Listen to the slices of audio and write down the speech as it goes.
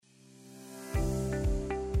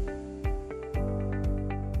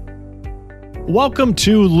Welcome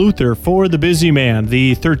to Luther for the Busy Man,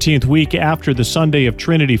 the 13th week after the Sunday of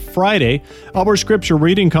Trinity Friday. Our scripture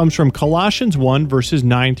reading comes from Colossians 1, verses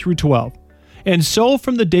 9 through 12. And so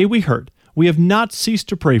from the day we heard, we have not ceased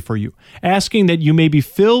to pray for you, asking that you may be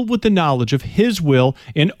filled with the knowledge of His will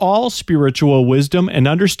in all spiritual wisdom and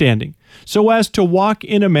understanding, so as to walk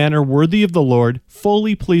in a manner worthy of the Lord,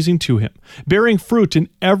 fully pleasing to Him, bearing fruit in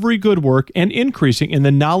every good work and increasing in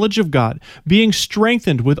the knowledge of God, being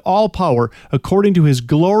strengthened with all power according to His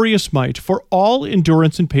glorious might, for all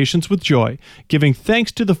endurance and patience with joy, giving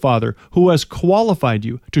thanks to the Father who has qualified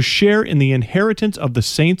you to share in the inheritance of the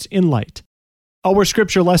saints in light. Our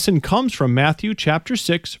scripture lesson comes from Matthew chapter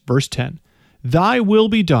 6, verse 10. Thy will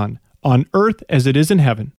be done on earth as it is in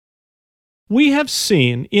heaven. We have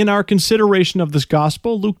seen in our consideration of this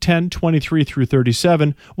gospel, Luke 10, 23 through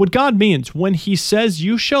 37, what God means when He says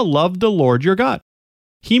you shall love the Lord your God.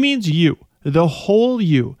 He means you, the whole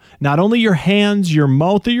you, not only your hands, your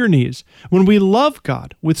mouth, or your knees. When we love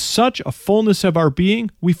God with such a fullness of our being,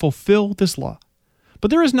 we fulfill this law. But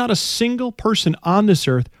there is not a single person on this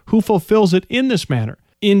earth who fulfills it in this manner.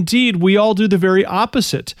 Indeed, we all do the very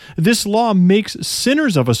opposite. This law makes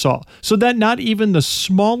sinners of us all, so that not even the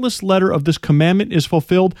smallest letter of this commandment is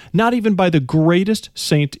fulfilled, not even by the greatest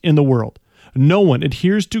saint in the world. No one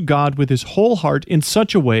adheres to God with his whole heart in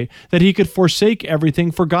such a way that he could forsake everything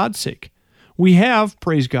for God's sake. We have,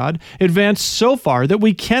 praise God, advanced so far that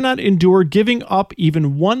we cannot endure giving up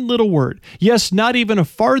even one little word, yes, not even a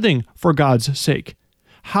farthing for God's sake.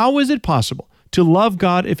 How is it possible to love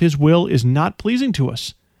God if His will is not pleasing to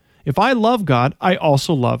us? If I love God, I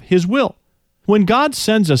also love His will. When God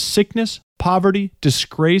sends us sickness, poverty,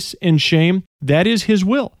 disgrace, and shame, that is His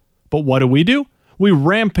will. But what do? We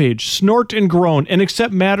rampage, snort, and groan, and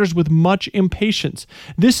accept matters with much impatience.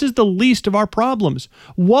 This is the least of our problems.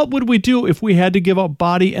 What would we do if we had to give up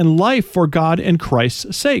body and life for God and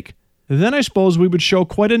Christ's sake? Then I suppose we would show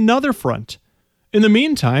quite another front. In the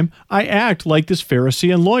meantime, I act like this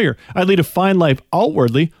Pharisee and lawyer. I lead a fine life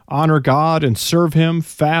outwardly, honor God and serve Him,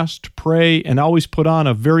 fast, pray, and always put on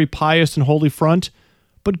a very pious and holy front.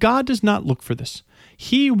 But God does not look for this.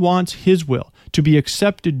 He wants His will to be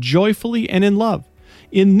accepted joyfully and in love.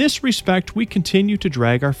 In this respect, we continue to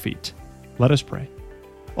drag our feet. Let us pray.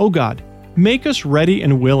 O God, make us ready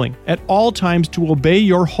and willing at all times to obey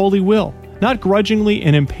Your holy will, not grudgingly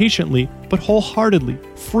and impatiently, but wholeheartedly,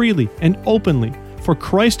 freely, and openly, for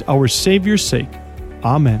Christ our Savior's sake.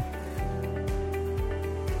 Amen.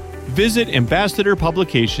 Visit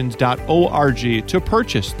ambassadorpublications.org to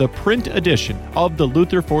purchase the print edition of the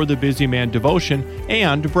Luther for the Busy Man devotion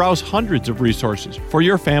and browse hundreds of resources for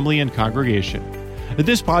your family and congregation.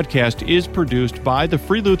 This podcast is produced by the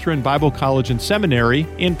Free Lutheran Bible College and Seminary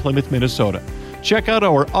in Plymouth, Minnesota. Check out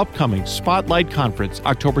our upcoming Spotlight Conference,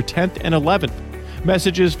 October 10th and 11th.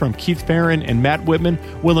 Messages from Keith Farron and Matt Whitman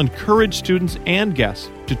will encourage students and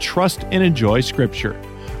guests to trust and enjoy Scripture.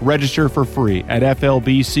 Register for free at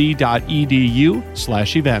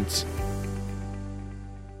flbc.edu/events.